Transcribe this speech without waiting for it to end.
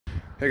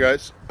Hey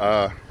guys,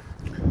 so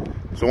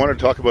I wanted to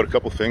talk about a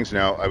couple things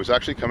now. I was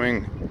actually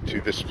coming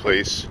to this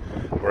place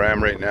where I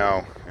am right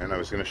now, and I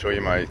was going to show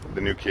you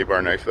the new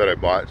Ka-BaR knife that I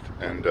bought,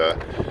 and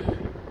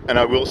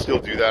I will still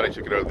do that. I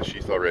took it out of the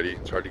sheath already.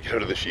 It's hard to get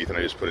out of the sheath, and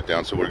I just put it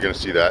down, so we're going to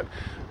see that.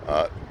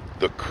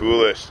 The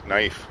coolest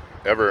knife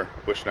ever,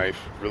 bush knife,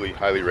 really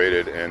highly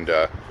rated, and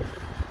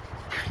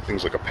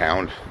things like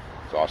 £1.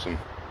 It's awesome.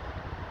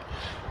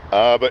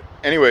 But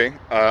anyway,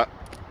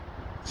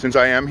 since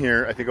I am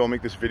here, I think I'll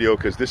make this video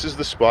because this is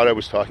the spot I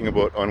was talking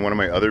about on one of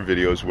my other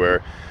videos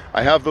where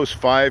I have those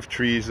 5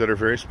 trees that are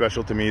very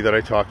special to me that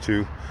I talk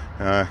to,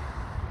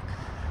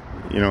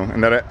 you know,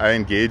 and that I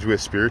engage with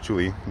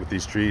spiritually with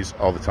these trees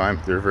all the time.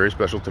 They're very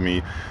special to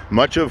me.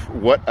 Much of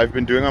what I've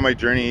been doing on my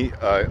journey,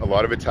 a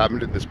lot of it's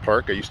happened at this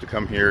park. I used to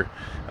come here.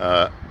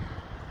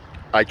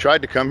 I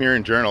tried to come here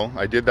and journal.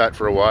 I did that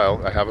for a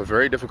while. I have a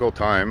very difficult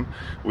time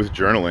with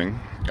journaling.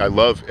 I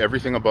love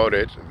everything about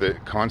it, the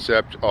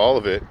concept, all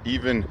of it,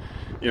 even,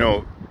 you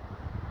know,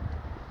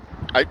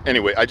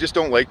 anyway, I just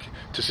don't like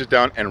to sit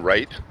down and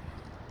write,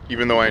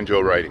 even though I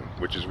enjoy writing,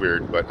 which is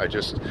weird, but I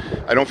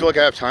don't feel like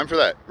I have time for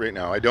that right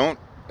now. I don't,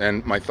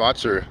 and my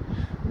thoughts there's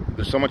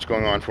so much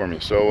going on for me.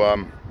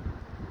 So,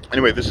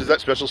 anyway, this is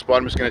that special spot.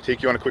 I'm just going to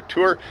take you on a quick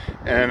tour,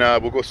 and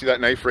we'll go see that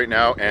knife right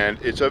now. And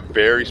it's a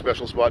very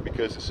special spot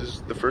because this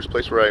is the first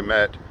place where I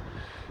met,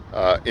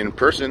 in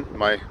person,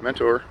 my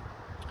mentor.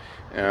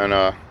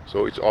 And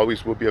so it's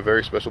always will be a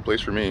very special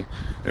place for me.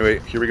 Anyway,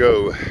 here we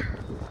go.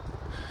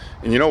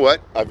 And you know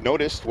what? I've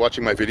noticed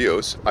watching my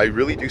videos, I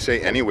really do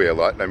say anyway a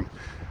lot. And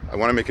I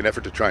want to make an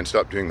effort to try and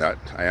stop doing that.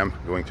 I am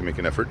going to make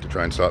an effort to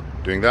try and stop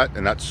doing that.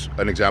 And that's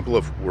an example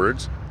of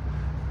words,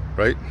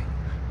 right?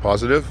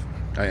 Positive.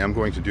 I am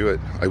going to do it.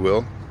 I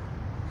will.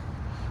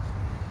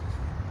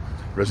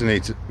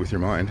 Resonates with your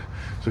mind.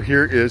 So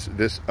here is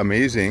this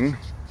amazing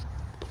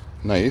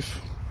knife.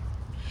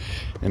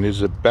 And it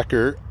is a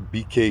Becker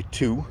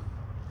BK12.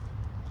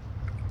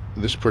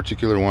 This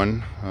particular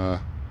one,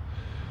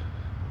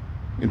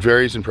 it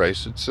varies in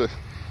price. It's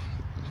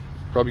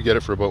probably get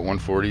it for about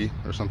 $140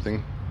 or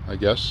something, I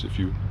guess, if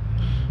you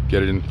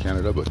get it in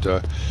Canada. But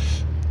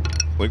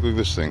look at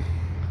this thing.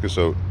 Look this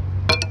out.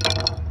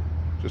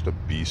 Just a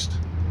beast.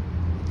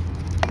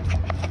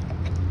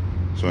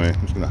 So anyway,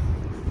 I'm just gonna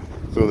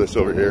throw this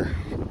over here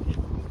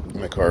in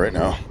my car right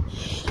now.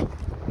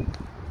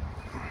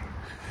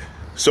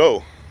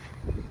 So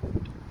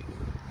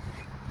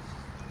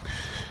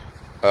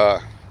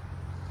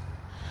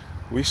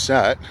we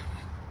sat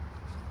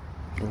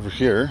over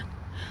here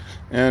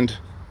and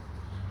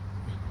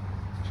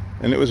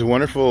it was a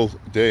wonderful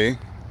day,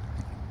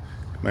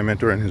 my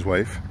mentor and his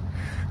wife.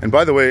 And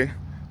by the way,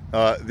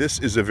 this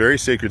is a very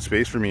sacred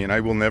space for me, and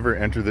I will never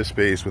enter this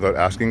space without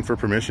asking for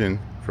permission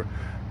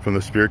from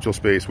the spiritual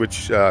space,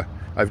 which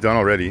I've done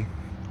already,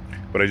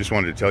 but I just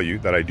wanted to tell you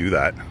that I do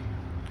that,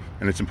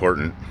 and it's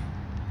important.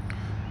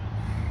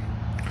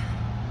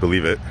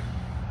 Believe it.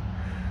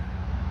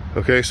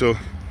 Okay, so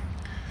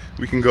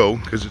we can go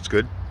because it's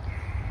good.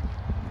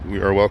 We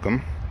are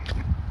welcome.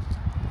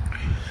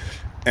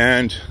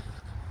 And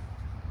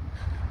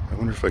I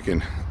wonder if I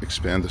can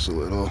expand this a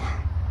little.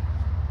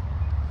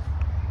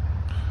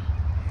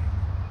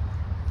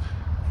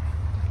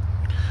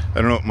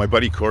 I don't know, my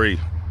buddy Corey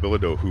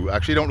Bilodeau, who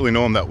actually don't really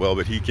know him that well,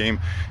 but he came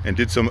and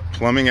did some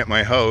plumbing at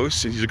my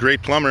house. He's a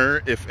great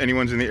plumber if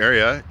anyone's in the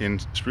area in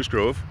Spruce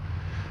Grove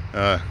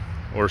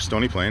or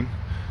Stony Plain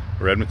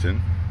or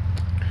Edmonton.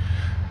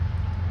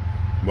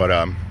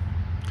 But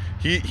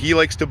he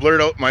likes to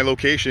blurt out my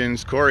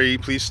locations. Corey,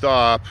 please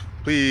stop,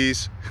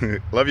 please.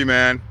 Love you,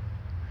 man.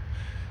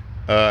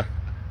 I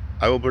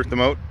will blurt them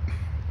out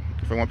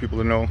if I want people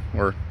to know,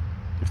 or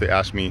if they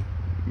ask me,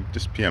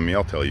 just PM me,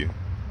 I'll tell you.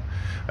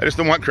 I just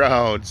don't want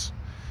crowds.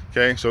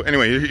 Okay, so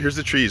anyway, here's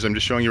the trees I'm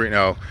just showing you right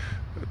now.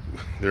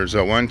 There's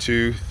a 1,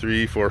 2,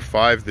 3, 4,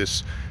 5.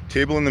 This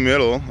table in the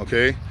middle,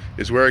 okay,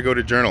 is where I go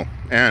to journal.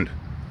 And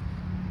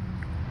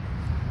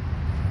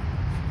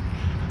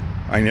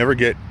I never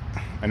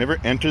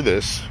enter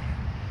this.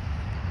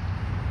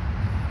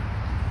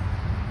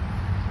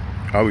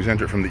 I always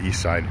enter it from the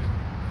east side.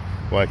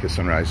 Well, I like the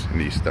sunrise in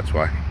the east, that's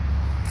why.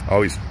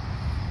 Always.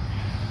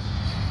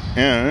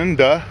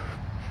 And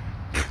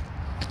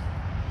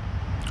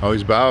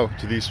always bow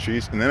to these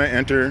trees, and then I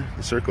enter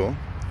the circle.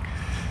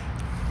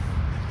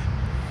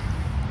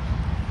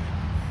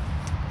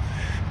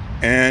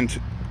 And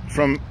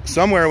from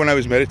somewhere when I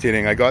was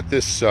meditating, I got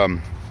this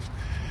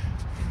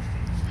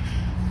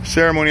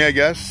ceremony, I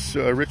guess,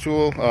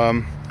 ritual. I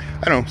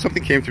don't know,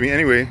 something came to me.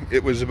 Anyway,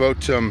 it was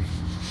about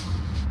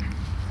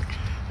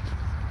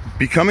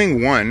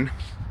becoming one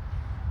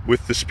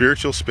with the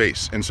spiritual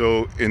space. And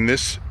so in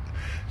this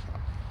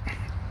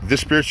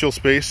spiritual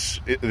space,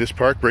 this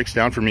park breaks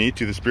down for me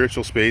to the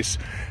spiritual space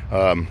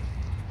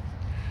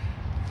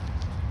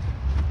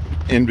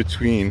in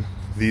between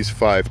these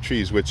 5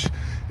 trees, which,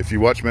 if you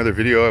watch my other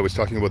video, I was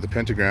talking about the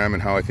pentagram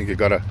and how I think it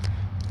got a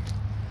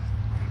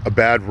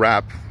bad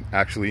rap,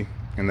 actually,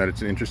 and that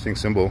it's an interesting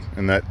symbol,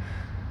 and that,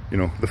 you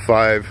know, the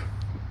 4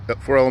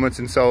 elements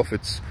in self,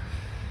 it's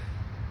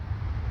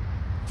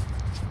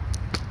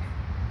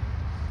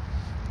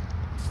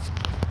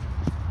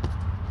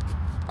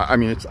I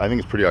mean, I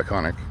think it's pretty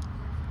iconic.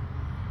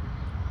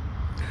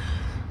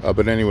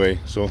 But anyway,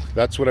 so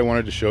that's what I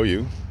wanted to show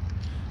you.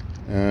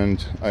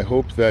 And I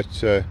hope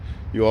that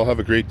you all have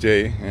a great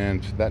day.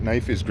 And that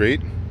knife is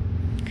great.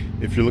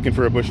 If you're looking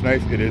for a bush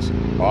knife, it is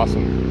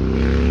awesome.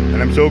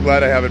 And I'm so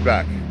glad I have it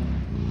back.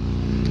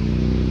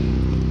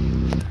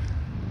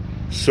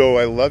 So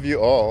I love you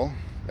all.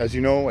 As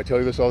you know, I tell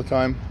you this all the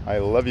time. I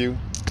love you.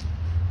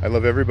 I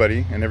love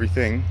everybody and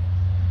everything.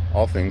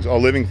 All things, all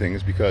living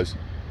things, because,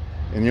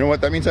 and you know what?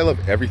 That means I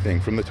love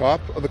everything from the top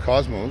of the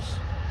cosmos,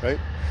 right?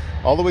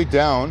 All the way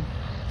down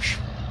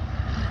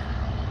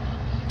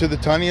to the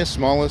tiniest,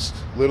 smallest,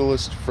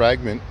 littlest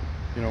fragment,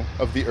 you know,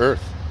 of the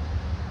earth,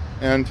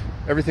 and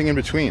everything in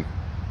between.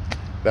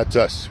 That's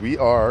us. We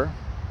are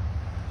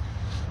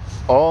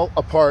all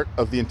a part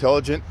of the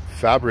intelligent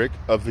fabric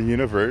of the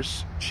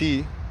universe.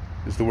 Chi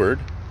is the word,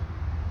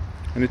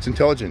 and it's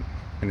intelligent,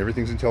 and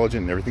everything's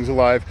intelligent, and everything's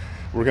alive.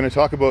 We're going to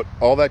talk about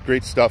all that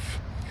great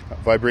stuff,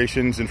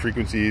 vibrations and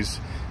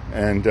frequencies,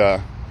 and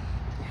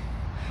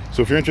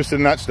so if you're interested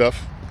in that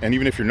stuff, and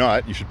even if you're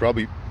not, you should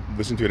probably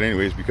listen to it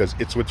anyways, because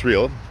it's what's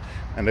real.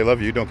 And I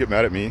love you. Don't get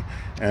mad at me.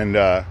 And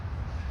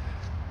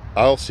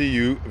I'll see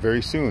you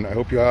very soon. I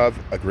hope you have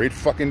a great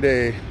fucking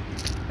day,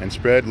 and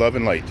spread love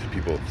and light,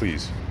 people,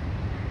 please.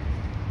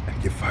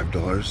 And give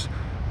 $5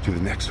 to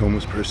the next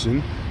homeless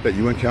person that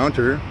you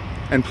encounter,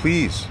 and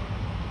please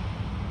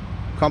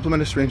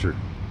compliment a stranger.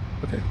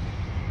 Okay,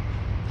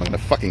 I'm gonna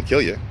fucking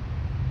kill you.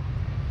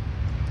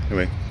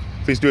 Anyway,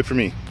 please do it for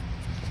me.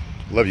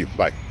 Love you.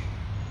 Bye.